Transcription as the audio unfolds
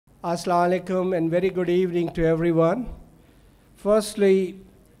Assalamu alaikum and very good evening to everyone. Firstly,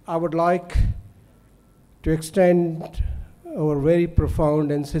 I would like to extend our very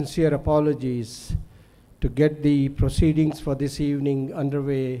profound and sincere apologies to get the proceedings for this evening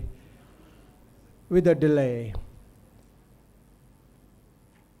underway with a delay.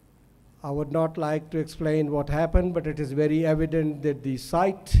 I would not like to explain what happened, but it is very evident that the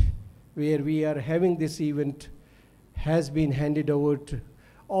site where we are having this event has been handed over to,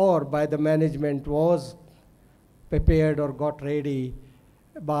 or by the management was prepared or got ready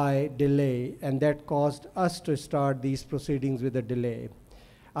by delay, and that caused us to start these proceedings with a delay.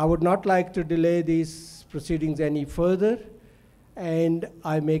 I would not like to delay these proceedings any further, and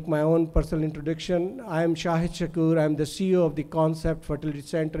I make my own personal introduction. I am Shahid Shakur. I'm the CEO of the Concept Fertility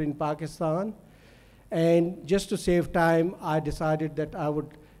Center in Pakistan. And just to save time, I decided that I would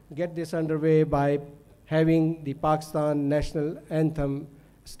get this underway by having the Pakistan national anthem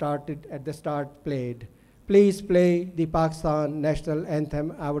started at the start played. Please play the Pakistan national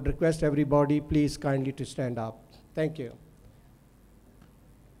anthem. I would request everybody, please kindly to stand up. Thank you.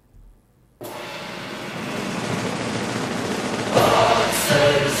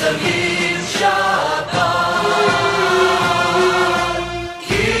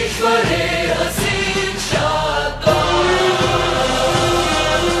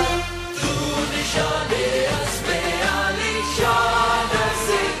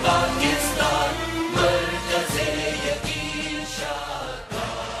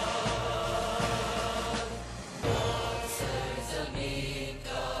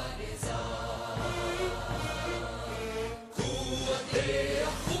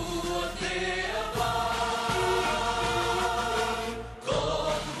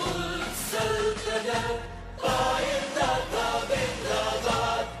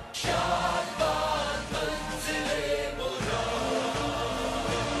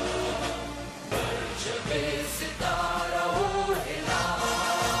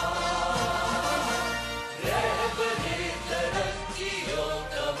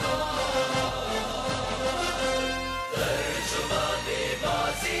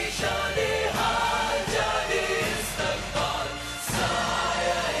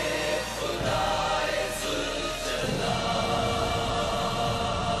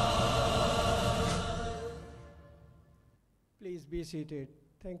 Please be seated.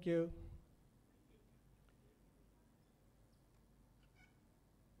 Thank you.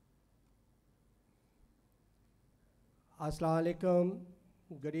 Assalamu alaikum.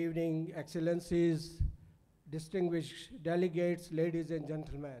 Good evening, excellencies, distinguished delegates, ladies and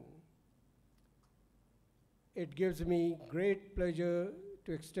gentlemen. It gives me great pleasure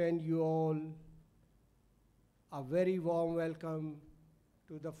to extend you all a very warm welcome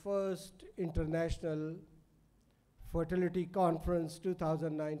to the first International Fertility Conference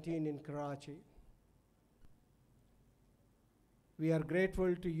 2019 in Karachi. We are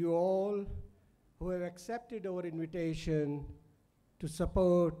grateful to you all who have accepted our invitation to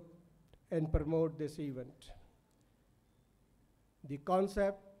support and promote this event. The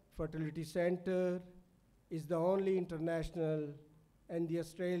Concept Fertility Center is the only international and the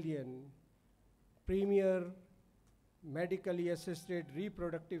Australian premier medically assisted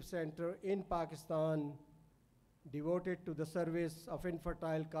reproductive center in Pakistan devoted to the service of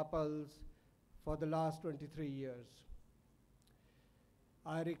infertile couples for the last 23 years.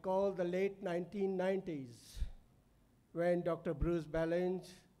 I recall the late 1990s when Dr. Bruce Ballange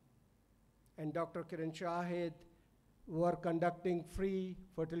and Dr. Kiran Shahid were conducting free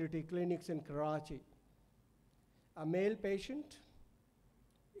fertility clinics in Karachi. A male patient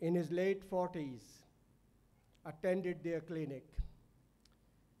in his late 40s attended their clinic.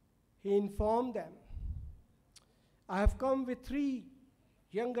 He informed them, I have come with 3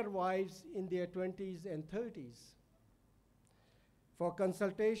 younger wives in their 20s and 30s for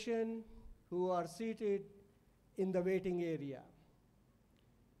consultation who are seated in the waiting area.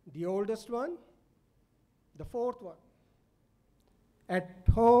 The oldest one, the 4th one, at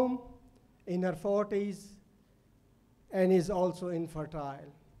home in her 40s and is also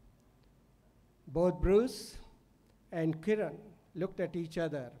infertile. Both Bruce and Kiran looked at each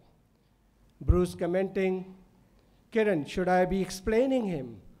other. Bruce commenting, Kiran, should I be explaining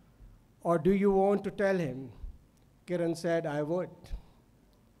him, or do you want to tell him? Kiran said, I would.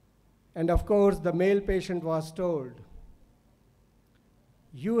 And of course, the male patient was told,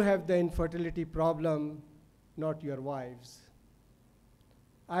 you have the infertility problem, not your wives.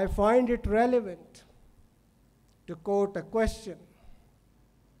 I find it relevant to quote a question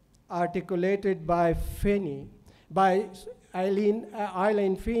articulated by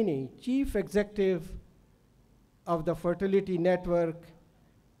Eileen Feeney, Chief Executive of the Fertility Network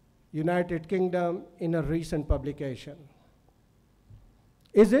United Kingdom in a recent publication.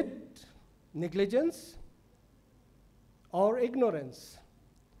 Is it negligence or ignorance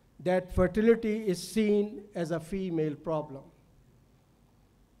that fertility is seen as a female problem?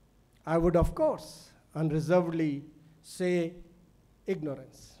 I would, of course, unreservedly say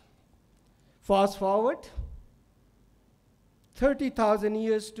ignorance. Fast forward 30,000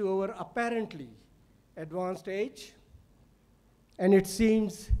 years to our apparently advanced age, and it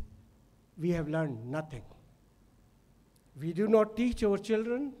seems we have learned nothing. We do not teach our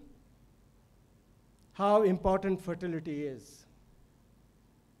children how important fertility is.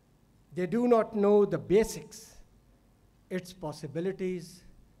 They do not know the basics, its possibilities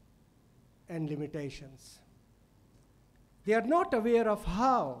and limitations. They are not aware of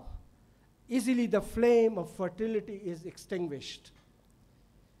how easily the flame of fertility is extinguished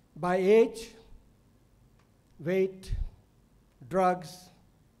by age, weight, drugs,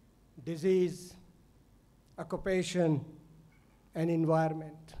 disease, occupation, and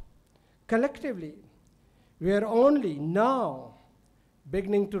environment. Collectively, we are only now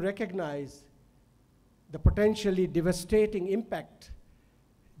beginning to recognize the potentially devastating impact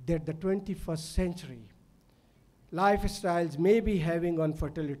that the 21st century lifestyles may be having on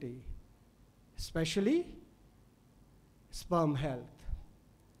fertility, especially sperm health.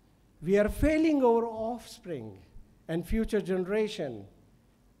 We are failing our offspring and future generation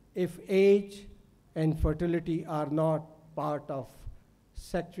if age and fertility are not part of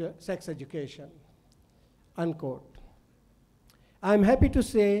sex education, unquote. I'm happy to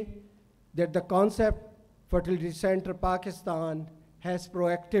say that the Concept Fertility Center Pakistan has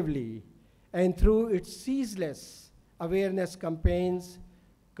proactively and through its ceaseless awareness campaigns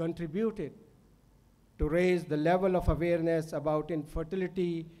contributed to raise the level of awareness about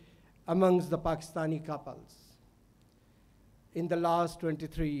infertility amongst the Pakistani couples in the last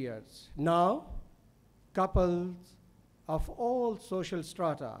 23 years. Now, couples of all social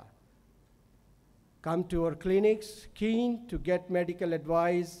strata come to our clinics keen to get medical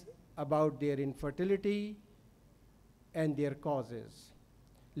advice about their infertility and their causes.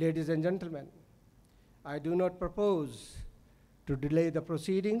 Ladies and gentlemen, I do not propose to delay the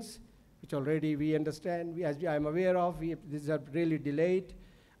proceedings, which already we understand, as I'm aware of, these are really delayed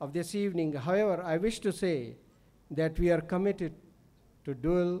of this evening. However, I wish to say that we are committed to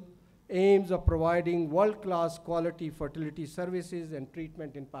dual aims of providing world-class quality fertility services and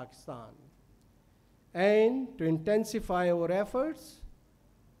treatment in Pakistan, and to intensify our efforts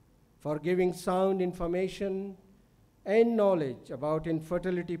for giving sound information and knowledge about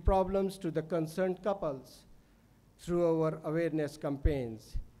infertility problems to the concerned couples through our awareness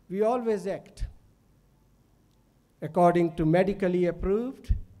campaigns. We always act according to medically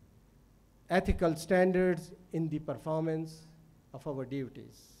approved ethical standards in the performance of our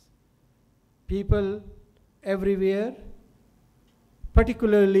duties. People everywhere,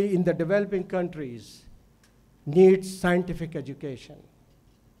 particularly in the developing countries, need scientific education.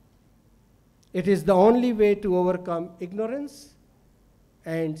 It is the only way to overcome ignorance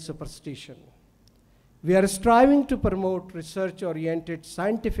and superstition. We are striving to promote research-oriented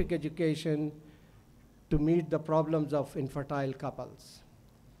scientific education to meet the problems of infertile couples.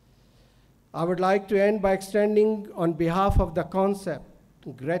 I would like to end by extending, on behalf of the concept,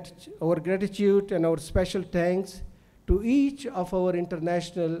 our gratitude and our special thanks to each of our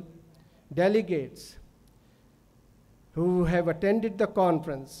international delegates who have attended the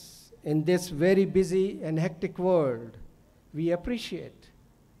conference in this very busy and hectic world. We appreciate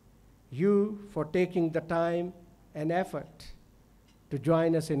you for taking the time and effort to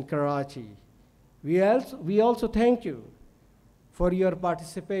join us in Karachi. We also thank you for your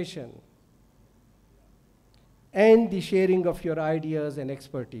participation and the sharing of your ideas and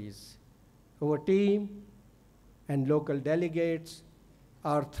expertise. Our team and local delegates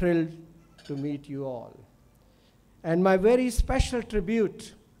are thrilled to meet you all. And my very special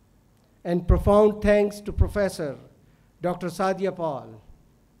tribute and profound thanks to Professor Dr. Sadia Paul,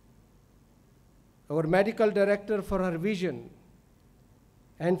 our medical director, for her vision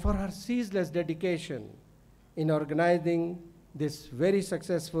and for her ceaseless dedication in organizing this very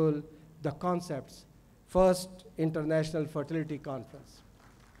successful, the Concept's first International Fertility Conference.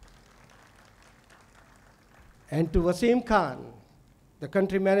 And to Wasim Khan, the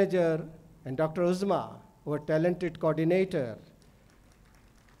country manager, and Dr. Uzma, our talented coordinator,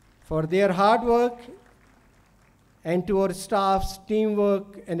 for their hard work, and to our staff's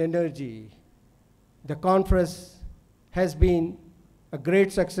teamwork and energy. The conference has been a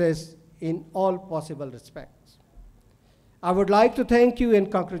great success in all possible respects. I would like to thank you and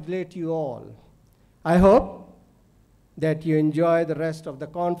congratulate you all. I hope that you enjoy the rest of the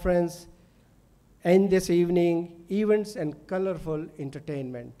conference and this evening, events and colorful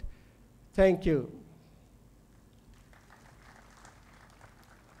entertainment. Thank you.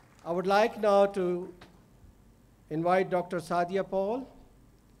 I would like now to invite Dr. Sadia Paul,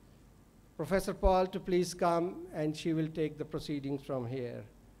 Professor Paul, to please come, and she will take the proceedings from here.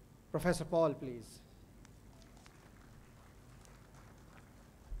 Professor Paul, please.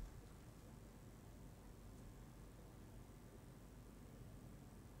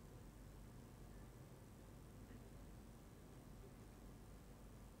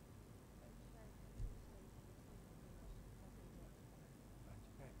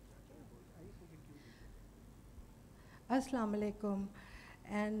 Assalamu alaikum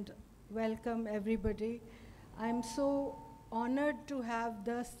and welcome everybody. I'm so honored to have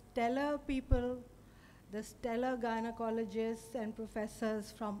the stellar people, the stellar gynecologists and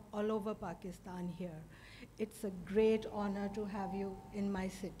professors from all over Pakistan here. It's a great honor to have you in my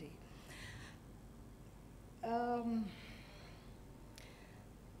city.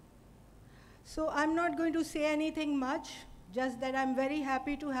 So I'm not going to say anything much, just that I'm very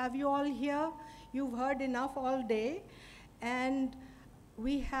happy to have you all here. You've heard enough all day. And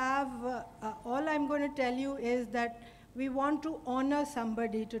we have, all I'm going to tell you is that we want to honor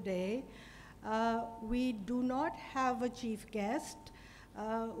somebody today. We do not have a chief guest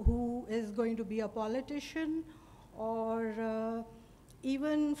who is going to be a politician or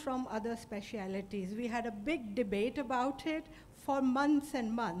even from other specialities. We had a big debate about it for months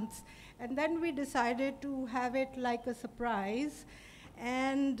and months. And then we decided to have it like a surprise.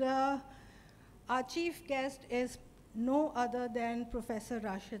 And our chief guest is no other than Professor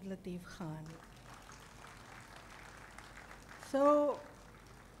Rashid Latif Khan. So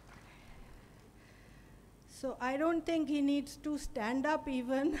I don't think he needs to stand up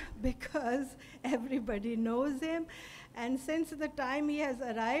even because everybody knows him. And since the time he has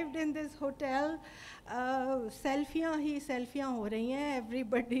arrived in this hotel, selfiyan ho rahi hain.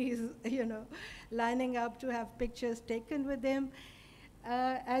 Everybody is, lining up to have pictures taken with him.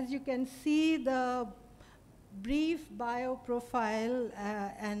 As you can see, the brief bio profile,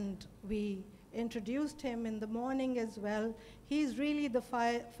 and we introduced him in the morning as well. He's really the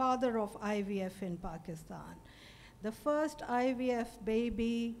father of IVF in Pakistan. The first IVF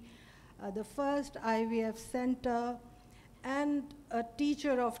baby, the first IVF center, and a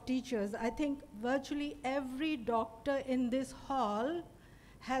teacher of teachers. I think virtually every doctor in this hall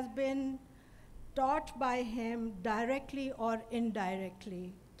has been taught by him directly or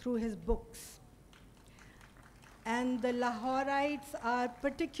indirectly through his books. And the Lahorites are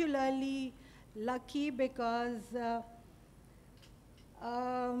particularly lucky because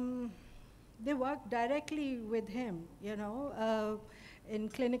they work directly with him, in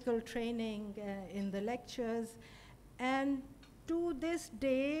clinical training, in the lectures. And to this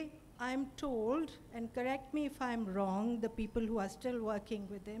day, I'm told, and correct me if I'm wrong, the people who are still working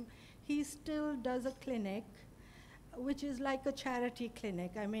with him, he still does a clinic, which is like a charity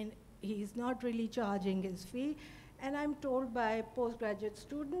clinic. I mean, he's not really charging his fee. And I'm told by postgraduate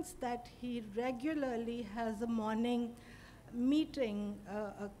students that he regularly has a morning meeting,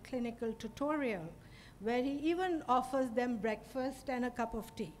 a clinical tutorial, where he even offers them breakfast and a cup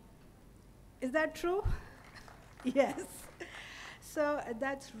of tea. Is that true? Yes. So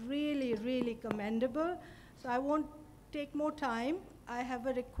that's really, really commendable. So I won't take more time. I have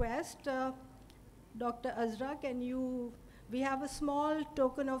a request. Dr. Azra, we have a small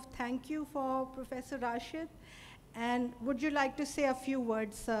token of thank you for Professor Rashid. And would you like to say a few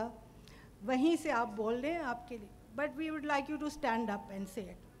words, sir? Wahin se aap bol rahe hain aapke liye. But we would like you to stand up and say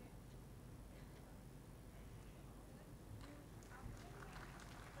it.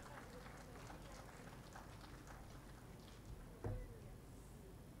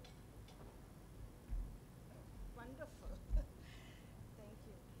 Wonderful. Thank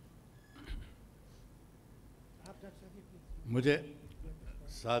you. मुझे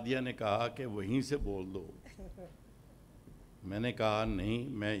सादिया ने कहा कि वहीं से बोल दो। मैंने कहा नहीं,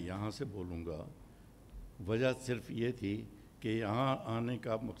 मैं यहाँ से बोलूँगा। वजह सिर्फ ये थी कि यहाँ आने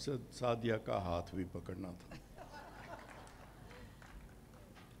का मकसद सादिया का हाथ भी पकड़ना था।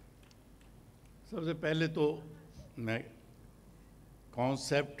 सबसे पहले तो मैं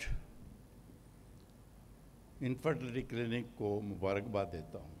कॉन्सेप्ट इनफर्टिलिटी क्लिनिक को मुबारकबाद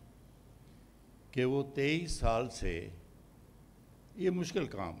देता हूँ कि वो 23 साल से, ये मुश्किल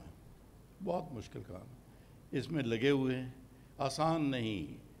काम है, बहुत मुश्किल काम है, इसमें लगे हुए हैं। आसान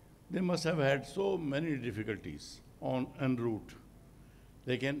नहीं। They must have had so many difficulties en route.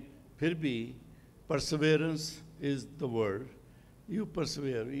 लेकिन फिर भी perseverance is the word. You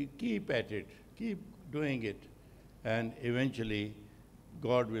persevere, you keep at it, keep doing it, and eventually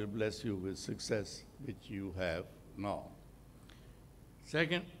God will bless you with success, which you have now.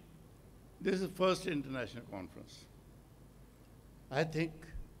 Second, this is the first international conference. I think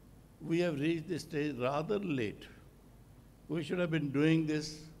we have reached this stage rather late. We should have been doing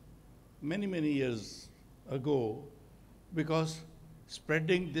this many, many years ago, because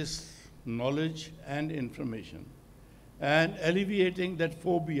spreading this knowledge and information and alleviating that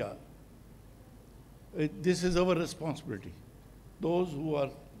phobia, this is our responsibility. Those who are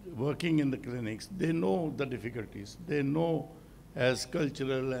working in the clinics, they know the difficulties. They know as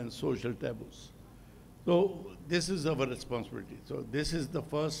cultural and social taboos. So this is our responsibility. So this is the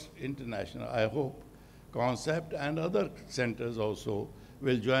first international, I hope, concept, and other centers also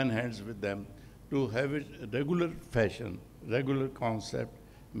will join hands with them to have it regular fashion, regular concept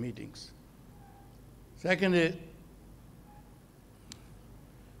meetings. Second is,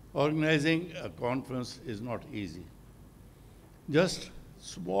 organizing a conference is not easy. Just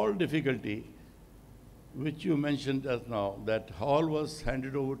small difficulty, which you mentioned just now, that hall was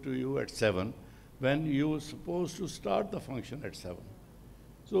handed over to you at 7 when you were supposed to start the function at 7.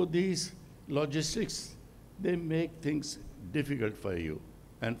 So these logistics, they make things difficult for you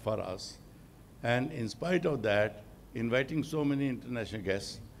and for us. And in spite of that, inviting so many international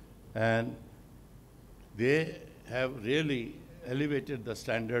guests, and they have really elevated the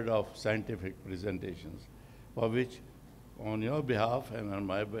standard of scientific presentations, for which, on your behalf and on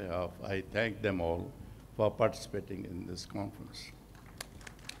my behalf, I thank them all for participating in this conference.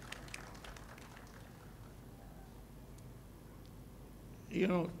 You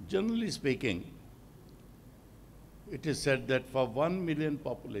know, generally speaking, it is said that for 1 million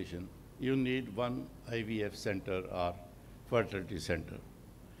population, you need one IVF center or fertility center.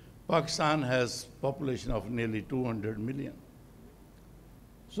 Pakistan has population of nearly 200 million.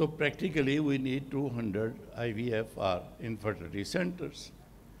 So practically, we need 200 IVF or infertility centers.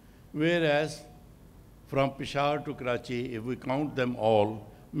 Whereas from Peshawar to Karachi, if we count them all,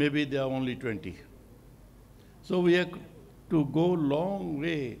 maybe there are only 20. So we have to go long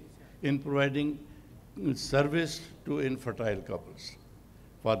way in providing service to infertile couples.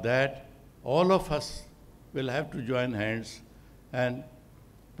 For that, all of us will have to join hands and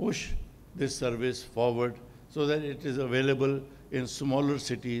push this service forward so that it is available in smaller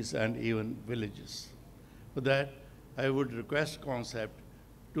cities and even villages. For that, I would request Concept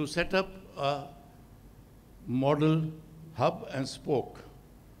to set up a model hub and spoke,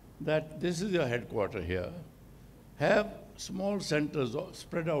 that this is your headquarters here. Have small centers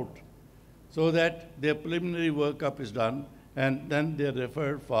spread out so that their preliminary workup is done, and then they're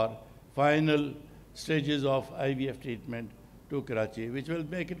referred for final stages of IVF treatment to Karachi, which will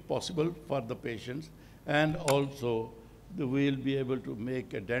make it possible for the patients, and also we'll be able to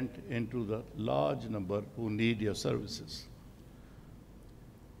make a dent into the large number who need your services.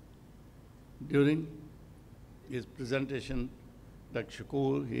 During his presentation, Dr.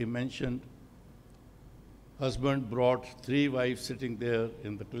 Shakur, he mentioned husband brought 3 wives sitting there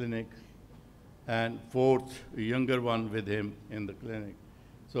in the clinic, and 4th, a younger one with him in the clinic.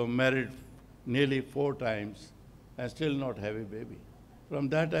 So married nearly 4 times and still not have a baby. From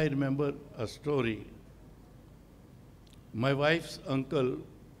that, I remember a story. My wife's uncle,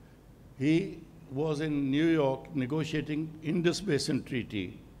 he was in New York negotiating Indus Basin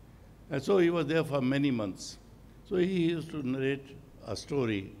Treaty, and so he was there for many months. So he used to narrate a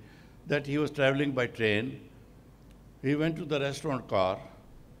story that he was traveling by train. He went to the restaurant car,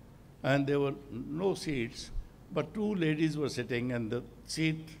 and there were no seats, but 2 ladies were sitting, and the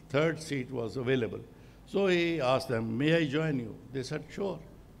seat, 3rd seat was available. So he asked them, "May I join you?" They said, "Sure."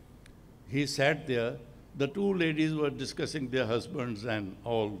 He sat there. The 2 ladies were discussing their husbands and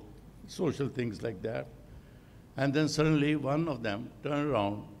all social things like that. And then suddenly one of them turned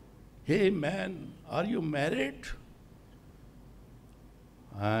around, "Hey man, are you married?"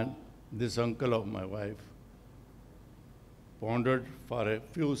 And this uncle of my wife pondered for a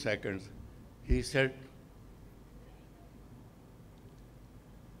few seconds. He said,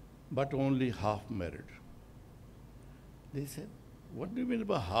 "But only half married." They said, "What do you mean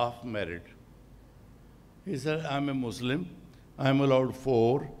by half married?" He said, "I'm a Muslim. I'm allowed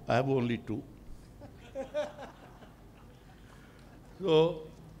 4. I have only 2. So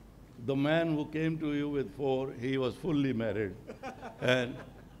the man who came to you with 4, he was fully married. And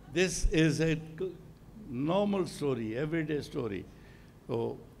this is a normal story, everyday story.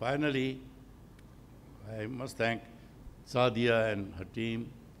 So finally, I must thank Sadia and her team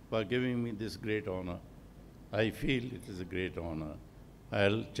for giving me this great honor. I feel it is a great honor.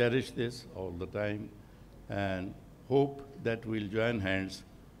 I'll cherish this all the time and hope that we'll join hands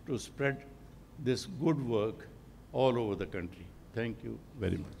to spread this good work all over the country. Thank you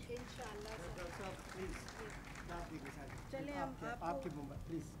very much. चले हम आपकी Mumbai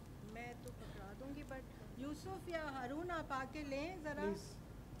please मैं तो पकड़ा दूंगी but Yusuf या हारून आप आके लें जरा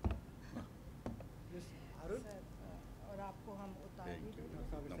हारून और आपको हम उतार देंगे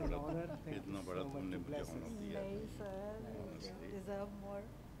इतना बड़ा तुमने मुझे ऑनर दिया नहीं sir deserve more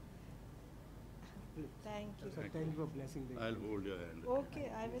thank you Thank you for blessing the I'll hold your hand. Okay,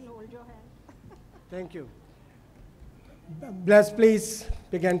 I will hold your hand. Thank you. Bless, please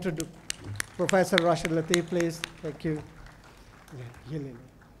begin to do. Professor Rashid Latif, please. Thank you.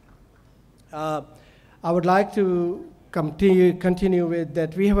 I would like to continue with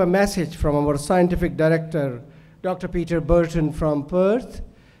that. We have a message from our scientific director, Dr. Peter Burton from Perth.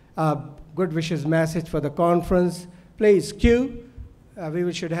 Good wishes message for the conference. Please, cue.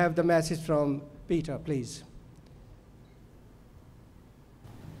 We should have the message from Peter, please.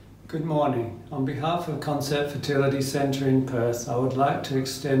 Good morning. On behalf of Concept Fertility Centre in Perth, I would like to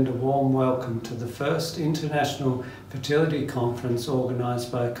extend a warm welcome to the first International Fertility Conference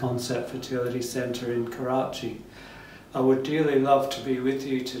organised by Concept Fertility Centre in Karachi. I would dearly love to be with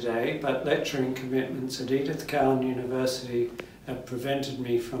you today, but lecturing commitments at Edith Cowan University have prevented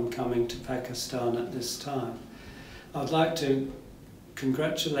me from coming to Pakistan at this time. I would like to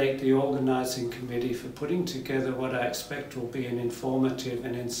congratulate the organising committee for putting together what I expect will be an informative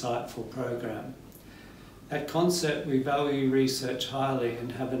and insightful program. At Concept, we value research highly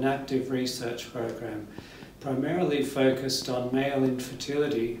and have an active research program, primarily focused on male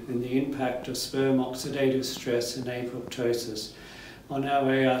infertility and the impact of sperm oxidative stress and apoptosis on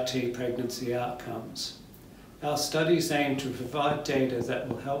our ART pregnancy outcomes. Our studies aim to provide data that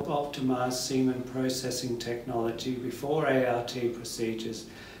will help optimise semen processing technology before ART procedures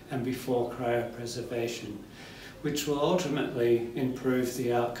and before cryopreservation, which will ultimately improve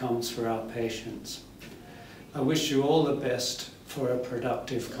the outcomes for our patients. I wish you all the best for a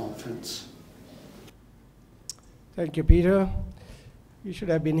productive conference. Thank you, Peter. You should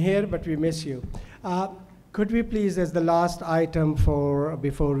have been here, but we miss you. Could we please, as the last item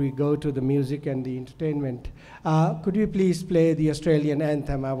before we go to the music and the entertainment, could we please play the Australian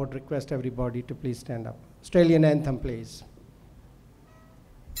anthem? I would request everybody to please stand up. Australian anthem, please.